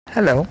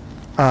Hello.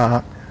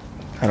 I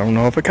don't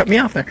know if it cut me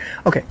off there.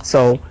 Okay,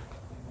 so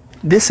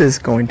this is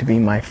going to be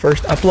my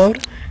first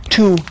upload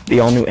to the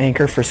all-new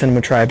Anchor for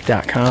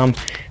cinematribe.com.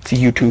 It's a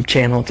YouTube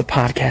channel, it's a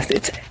podcast,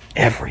 it's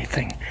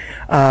everything.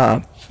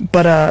 But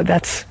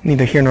that's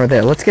neither here nor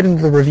there. Let's get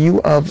into the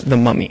review of The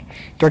Mummy,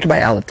 directed by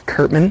Alex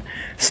Kurtzman,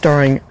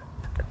 starring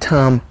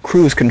Tom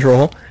Cruise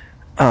Control.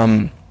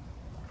 I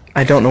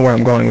don't know where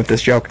I'm going with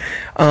this joke.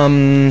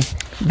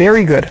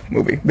 Very good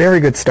movie. Very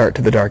good start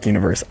to the Dark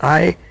Universe.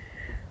 I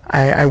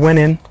went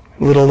in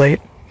a little late,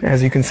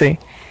 as you can see,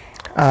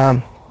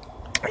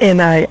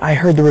 and I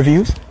heard the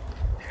reviews.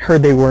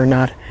 Heard they were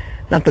not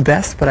the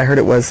best, but I heard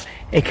it was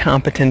a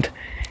competent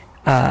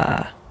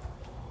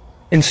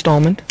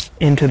installment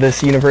into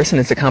this universe, and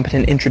it's a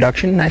competent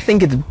introduction, and I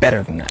think it's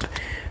better than that.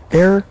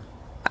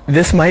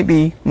 This might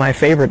be my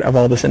favorite of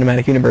all the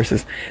cinematic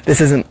universes.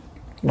 This isn't,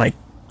 like,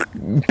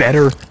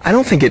 better. I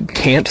don't think it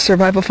can't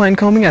survive a fine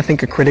combing. I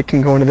think a critic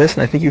can go into this,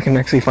 and I think you can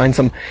actually find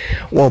some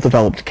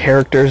well-developed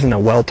characters and a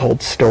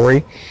well-told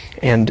story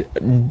and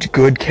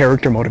good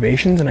character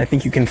motivations, and I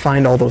think you can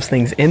find all those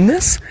things in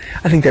this.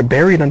 I think they're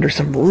buried under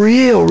some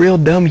real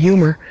dumb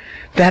humor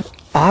that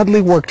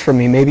oddly worked for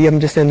me. Maybe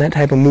I'm just in that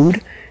type of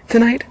mood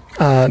tonight.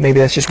 Maybe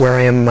that's just where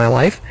I am in my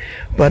life.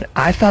 But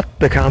I thought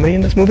the comedy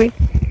in this movie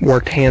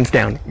worked hands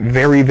down.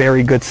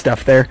 Very good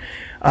stuff there.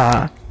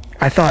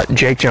 I thought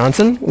Jake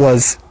Johnson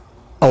was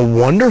a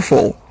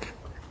wonderful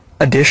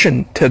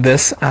addition to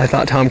this. I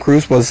thought Tom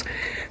Cruise was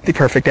the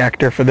perfect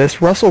actor for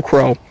this. Russell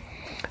Crowe,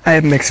 I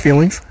have mixed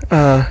feelings.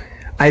 I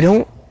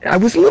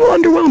was a little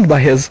underwhelmed by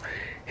his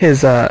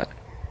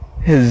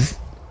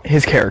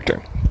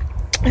character.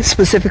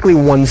 Specifically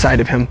one side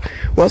of him.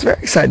 Well, I was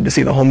very excited to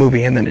see the whole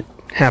movie, and then it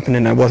happened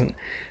and I wasn't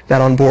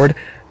that on board.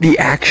 The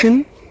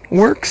action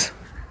works.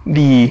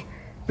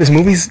 This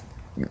movie's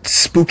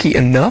spooky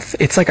enough.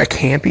 It's like a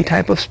campy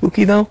type of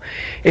spooky, though.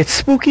 It's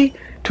spooky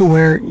to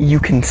where you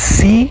can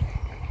see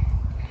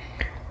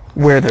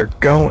where they're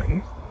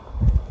going,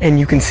 and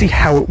you can see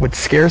how it would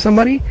scare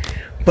somebody,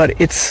 but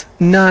it's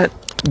not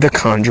The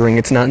Conjuring,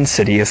 it's not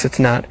Insidious, it's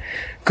not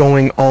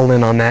going all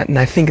in on that, and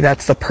I think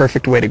that's the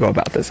perfect way to go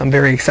about this. I'm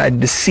very excited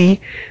to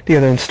see the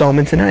other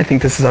installments, and I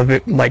think this is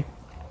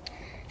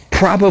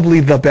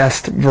probably the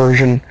best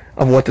version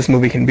of what this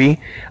movie can be.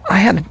 I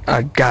had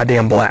a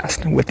goddamn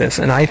blast with this,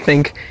 and I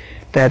think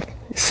that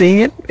seeing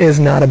it is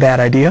not a bad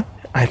idea.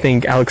 I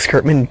think Alex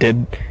Kurtzman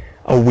did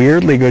a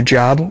weirdly good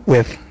job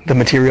with the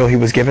material he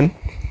was given.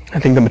 I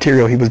think the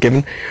material he was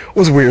given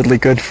was weirdly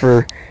good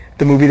for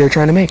the movie they're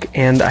trying to make,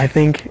 and I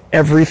think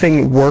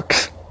everything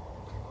works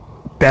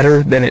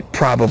better than it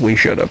probably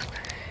should have,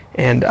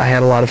 and I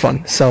had a lot of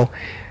fun. So,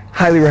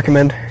 highly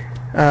recommend.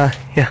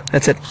 Yeah,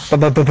 that's it.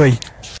 Bye.